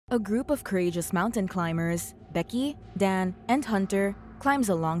A group of courageous mountain climbers, Becky, Dan, and Hunter, climbs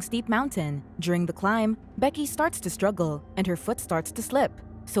a long steep mountain. During the climb, Becky starts to struggle and her foot starts to slip.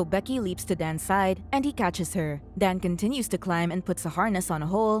 So Becky leaps to Dan's side and he catches her. Dan continues to climb and puts a harness on a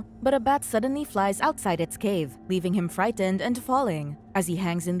hole, but a bat suddenly flies outside its cave, leaving him frightened and falling. As he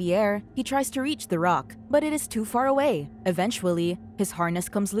hangs in the air, he tries to reach the rock, but it is too far away. Eventually, his harness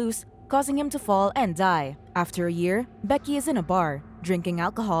comes loose, causing him to fall and die. After a year, Becky is in a bar, drinking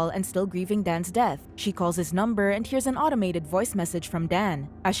alcohol and still grieving Dan's death. She calls his number and hears an automated voice message from Dan.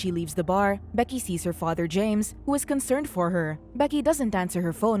 As she leaves the bar, Becky sees her father James, who is concerned for her. Becky doesn't answer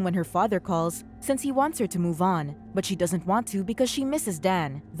her phone when her father calls, since he wants her to move on, but she doesn't want to because she misses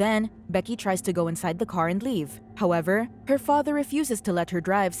Dan. Then, Becky tries to go inside the car and leave. However, her father refuses to let her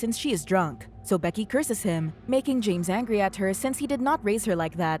drive since she is drunk. So Becky curses him, making James angry at her since he did not raise her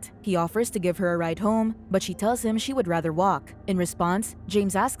like that. He offers to give her a ride home, but she tells him she would rather walk. In response,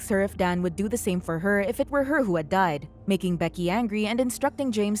 James asks her if Dan would do the same for her if it were her who had died, making Becky angry and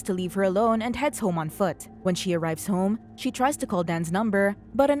instructing James to leave her alone and heads home on foot. When she arrives home, she tries to call Dan's number,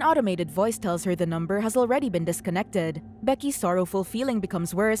 but an automated voice tells her the number has already been disconnected. Becky's sorrowful feeling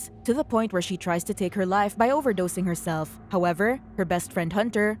becomes worse, to the point where she tries to take her life by overdosing herself. However, her best friend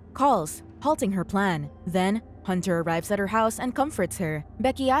Hunter calls, halting her plan. Then, Hunter arrives at her house and comforts her.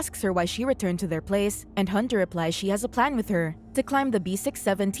 Becky asks her why she returned to their place, and Hunter replies she has a plan with her, to climb the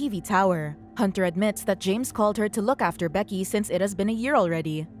B67 TV tower. Hunter admits that James called her to look after Becky since it has been a year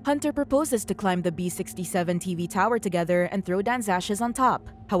already. Hunter proposes to climb the B67 TV tower together and throw Dan's ashes on top.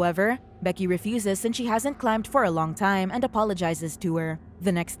 However, Becky refuses since she hasn't climbed for a long time and apologizes to her.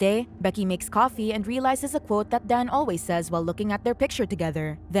 The next day, Becky makes coffee and realizes a quote that Dan always says while looking at their picture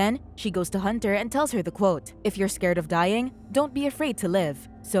together. Then, she goes to Hunter and tells her the quote, "If you're scared of dying, don't be afraid to live."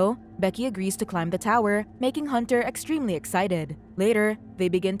 So, Becky agrees to climb the tower, making Hunter extremely excited. Later, they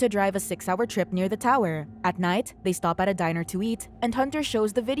begin to drive a 6-hour trip near the tower. At night, they stop at a diner to eat, and Hunter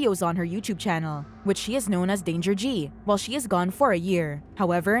shows the videos on her YouTube channel, which she is known as Danger G, while she is gone for a year.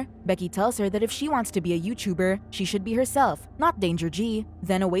 However, Becky tells her that if she wants to be a YouTuber, she should be herself, not Danger G.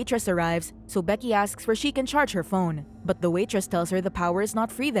 Then a waitress arrives, so Becky asks where she can charge her phone, but the waitress tells her the power is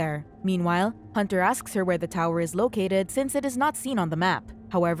not free there. Meanwhile, Hunter asks her where the tower is located since it is not seen on the map.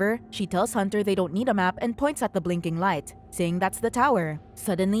 However, she tells Hunter they don't need a map and points at the blinking light, saying that's the tower.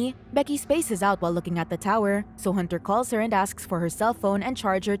 Suddenly, Becky spaces out while looking at the tower, so Hunter calls her and asks for her cell phone and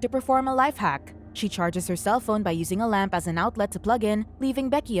charger to perform a life hack. She charges her cell phone by using a lamp as an outlet to plug in, leaving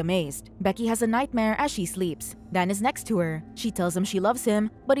Becky amazed. Becky has a nightmare as she sleeps. Dan is next to her. She tells him she loves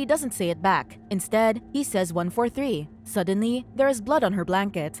him, but he doesn't say it back. Instead, he says 143. Suddenly, there is blood on her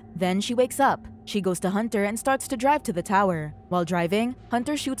blanket. Then she wakes up. She goes to Hunter and starts to drive to the tower. While driving,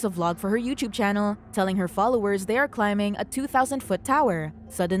 Hunter shoots a vlog for her YouTube channel, telling her followers they are climbing a 2,000-foot tower.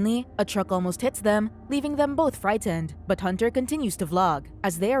 Suddenly, a truck almost hits them, leaving them both frightened, but Hunter continues to vlog.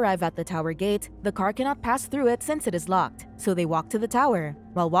 As they arrive at the tower gate, the car cannot pass through it since it is locked, so they walk to the tower.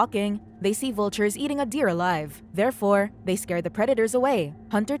 While walking, they see vultures eating a deer alive. Therefore, they scare the predators away.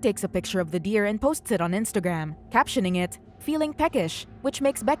 Hunter takes a picture of the deer and posts it on Instagram, captioning it, "Feeling peckish," which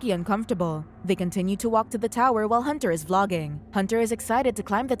makes Becky uncomfortable. They continue to walk to the tower while Hunter is vlogging. Hunter is excited to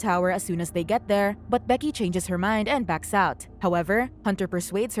climb the tower as soon as they get there, but Becky changes her mind and backs out. However, Hunter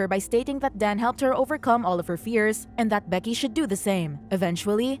persuades her by stating that Dan helped her overcome all of her fears and that Becky should do the same.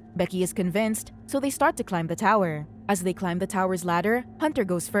 Eventually, Becky is convinced, so they start to climb the tower. As they climb the tower's ladder, Hunter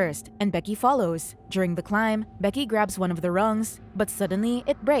goes first, and Becky follows. During the climb, Becky grabs one of the rungs, but suddenly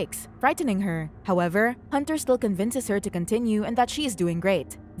it breaks, frightening her. However, Hunter still convinces her to continue and that she is doing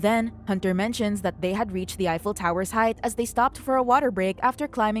great. Then, Hunter mentions that they had reached the Eiffel Tower's height as they stopped for a water break after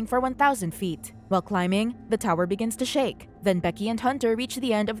climbing for 1,000 feet. While climbing, the tower begins to shake. Then Becky and Hunter reach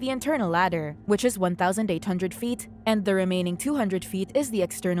the end of the internal ladder, which is 1,800 feet, and the remaining 200 feet is the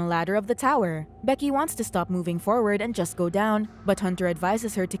external ladder of the tower. Becky wants to stop moving forward and just go down, but Hunter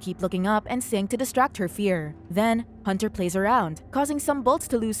advises her to keep looking up and sing to distract her fear. Then, Hunter plays around, causing some bolts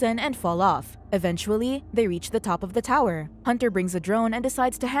to loosen and fall off. Eventually, they reach the top of the tower. Hunter brings a drone and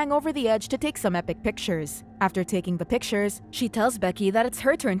decides to hang over the edge to take some epic pictures. After taking the pictures, she tells Becky that it's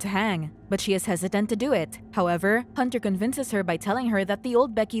her turn to hang, but she is hesitant to do it. However, Hunter convinces her by telling her that the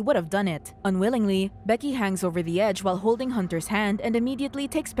old Becky would have done it. Unwillingly, Becky hangs over the edge while holding Hunter's hand and immediately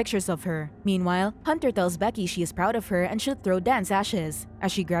takes pictures of her. Meanwhile, Hunter tells Becky she is proud of her and should throw Dan's ashes.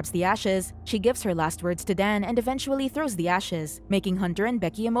 As she grabs the ashes, she gives her last words to Dan and eventually throws the ashes, making Hunter and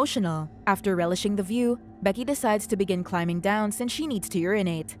Becky emotional. After relishing the view, Becky decides to begin climbing down since she needs to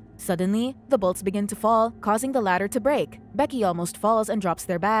urinate. Suddenly, the bolts begin to fall, causing the ladder to break. Becky almost falls and drops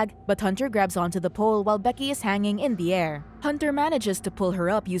their bag, but Hunter grabs onto the pole while Becky is hanging in the air. Hunter manages to pull her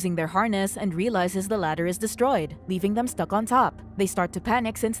up using their harness and realizes the ladder is destroyed, leaving them stuck on top. They start to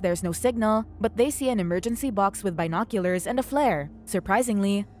panic since there's no signal, but they see an emergency box with binoculars and a flare.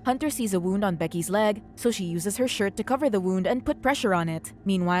 Surprisingly, Hunter sees a wound on Becky's leg, so she uses her shirt to cover the wound and put pressure on it.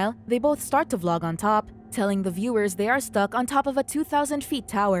 Meanwhile, they both start to vlog on top, telling the viewers they are stuck on top of a 2,000 feet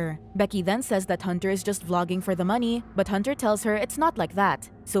tower. Becky then says that Hunter is just vlogging for the money, but Hunter tells her it's not like that.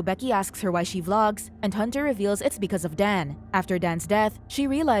 So Becky asks her why she vlogs, and Hunter reveals it's because of Dan. After Dan's death, she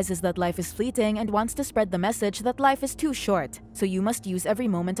realizes that life is fleeting and wants to spread the message that life is too short, so you must use every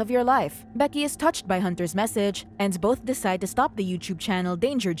moment of your life. Becky is touched by Hunter's message, and both decide to stop the YouTube channel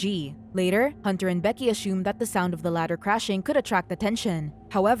Danger G. Later, Hunter and Becky assume that the sound of the ladder crashing could attract attention.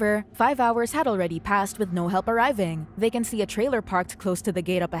 However, 5 hours had already passed with no help arriving. They can see a trailer parked close to the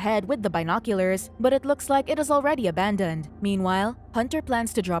gate up ahead with the binoculars, but it looks like it is already abandoned. Meanwhile, Hunter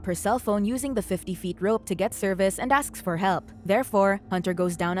plans to drop her cell phone using the 50 feet rope to get service and asks for help. Therefore, Hunter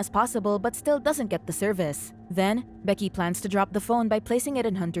goes down as possible but still doesn't get the service. Then, Becky plans to drop the phone by placing it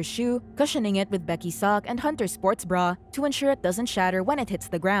in Hunter's shoe, cushioning it with Becky's sock and Hunter's sports bra to ensure it doesn't shatter when it hits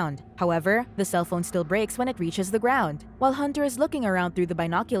the ground. However, the cell phone still breaks when it reaches the ground. While Hunter is looking around through the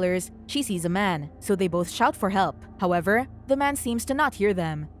binoculars, she sees a man, so they both shout for help. However, the man seems to not hear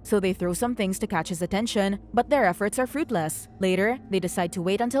them, so they throw some things to catch his attention, but their efforts are fruitless. Later, they decide to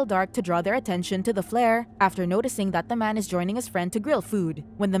wait until dark to draw their attention to the flare after noticing that the man is joining his friend to grill food.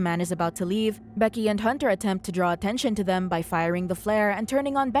 When the man is about to leave, Becky and Hunter attempt to draw attention to them by firing the flare and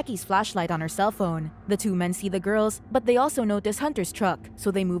turning on Becky's flashlight on her cell phone. The two men see the girls, but they also notice Hunter's truck,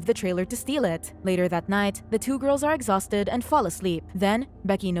 so they move the trailer to steal it. Later that night, the two girls are exhausted and fall asleep. Then,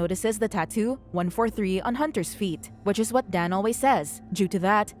 Becky notices the tattoo 143 on Hunter's feet, which is what Dan always says. Due to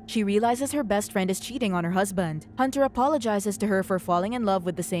that, she realizes her best friend is cheating on her husband. Hunter apologizes to her for falling in love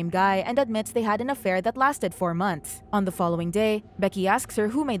with the same guy and admits they had an affair that lasted 4 months. On the following day, Becky asks her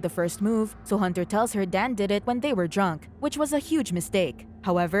who made the first move, so Hunter tells her Dan did it when they were drunk, which was a huge mistake.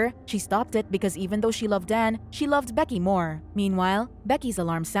 However, she stopped it because even though she loved Dan, she loved Becky more. Meanwhile, Becky's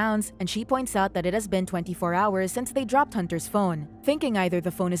alarm sounds and she points out that it has been 24 hours since they dropped Hunter's phone, thinking either the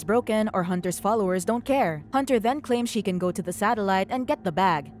phone is broken or Hunter's followers don't care. Hunter then claims she can go to the satellite and get the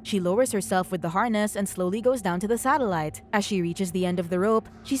bag. She lowers herself with the harness and slowly goes down to the satellite. As she reaches the end of the rope,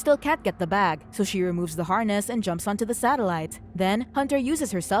 she still can't get the bag, so she removes the harness and jumps onto the satellite. Then, Hunter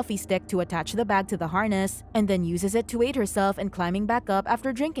uses her selfie stick to attach the bag to the harness and then uses it to aid herself in climbing back up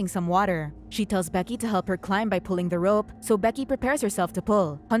after drinking some water. She tells Becky to help her climb by pulling the rope, so Becky prepares herself to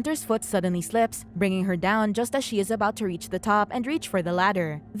pull. Hunter's foot suddenly slips, bringing her down just as she is about to reach the top and reach for the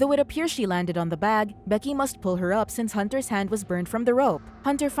ladder. Though it appears she landed on the bag, Becky must pull her up since Hunter's hand was burned from the rope.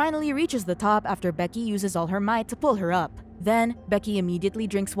 Hunter finally reaches the top after Becky uses all her might to pull her up. Then, Becky immediately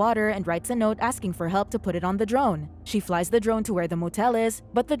drinks water and writes a note asking for help to put it on the drone. She flies the drone to where the motel is,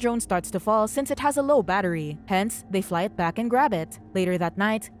 but the drone starts to fall since it has a low battery. Hence, they fly it back and grab it. Later that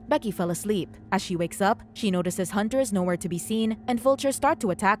night, Becky fell asleep. As she wakes up, she notices Hunter is nowhere to be seen, and vultures start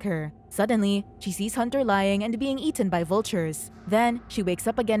to attack her. Suddenly, she sees Hunter lying and being eaten by vultures. Then, she wakes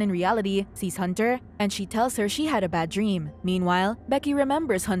up again in reality, sees Hunter, and she tells her she had a bad dream. Meanwhile, Becky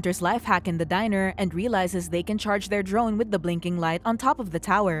remembers Hunter's life hack in the diner and realizes they can charge their drone with the blinking light on top of the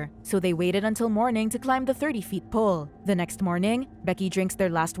tower. So they waited until morning to climb the 30-feet pole. The next morning, Becky drinks their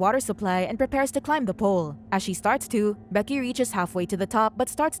last water supply and prepares to climb the pole. As she starts to, Becky reaches halfway to the top but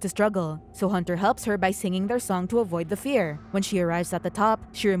starts to struggle. So Hunter helps her by singing their song to avoid the fear. When she arrives at the top,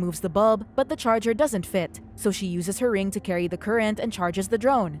 she removes the bulb, but the charger doesn't fit, so she uses her ring to carry the current and charges the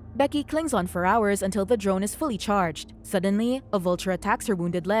drone. Becky clings on for hours until the drone is fully charged. Suddenly, a vulture attacks her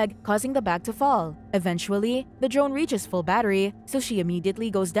wounded leg, causing the bag to fall. Eventually, the drone reaches full battery, so she immediately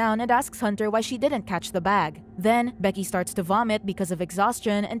goes down and asks Hunter why she didn't catch the bag. Then, Becky starts to vomit because of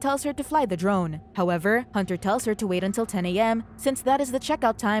exhaustion and tells her to fly the drone. However, Hunter tells her to wait until 10 a.m. since that is the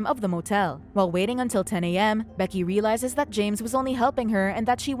checkout time of the motel. While waiting until 10 a.m., Becky realizes that James was only helping her and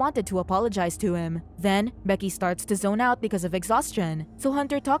that she wanted to apologize to him. Then, Becky starts to zone out because of exhaustion, so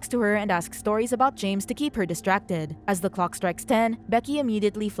Hunter talks to her and asks stories about James to keep her distracted. As the clock strikes 10, Becky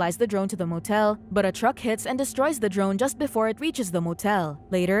immediately flies the drone to the motel, but a truck hits and destroys the drone just before it reaches the motel.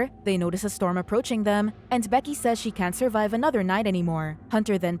 Later, they notice a storm approaching them, and Becky says she can't survive another night anymore.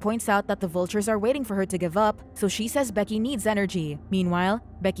 Hunter then points out that the vultures are waiting for her to give up, so she says Becky needs energy. Meanwhile,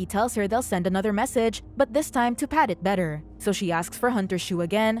 Becky tells her they'll send another message, but this time to pad it better. So she asks for Hunter's shoe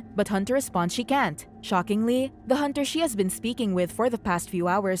again, but Hunter responds she can't. Shockingly, the Hunter she has been speaking with for the past few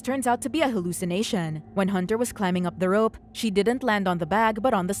hours turns out to be a hallucination. When Hunter was climbing up the rope, she didn't land on the bag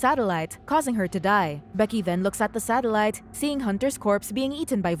but on the satellite, causing her to die. Becky then looks at the satellite, seeing Hunter's corpse being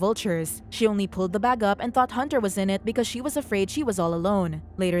eaten by vultures. She only pulled the bag up and thought Hunter was in it because she was afraid she was all alone.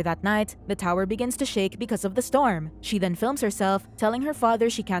 Later that night, the tower begins to shake because of the storm. She then films herself, telling her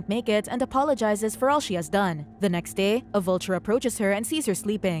father she can't make it and apologizes for all she has done. The next day, a vulture approaches her and sees her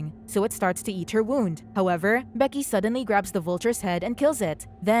sleeping, so it starts to eat her wound. However, Becky suddenly grabs the vulture's head and kills it.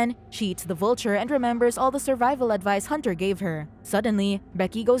 Then, she eats the vulture and remembers all the survival advice Hunter gave her. Suddenly,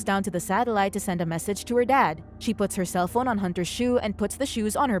 Becky goes down to the satellite to send a message to her dad. She puts her cell phone on Hunter's shoe and puts the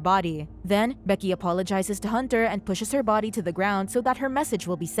shoes on her body. Then, Becky apologizes to Hunter and pushes her body to the ground so that her message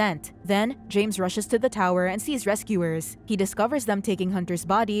will be sent. Then, James rushes to the tower and sees rescuers. He discovers them taking Hunter's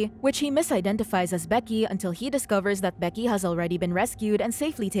body, which he misidentifies as Becky until he discovers that Becky has already been rescued and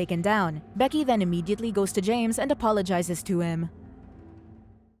safely taken down. Becky then immediately goes to James and apologizes to him.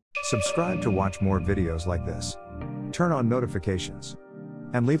 Subscribe to watch more videos like this. Turn on notifications.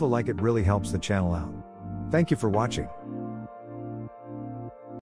 And leave a like, it really helps the channel out. Thank you for watching.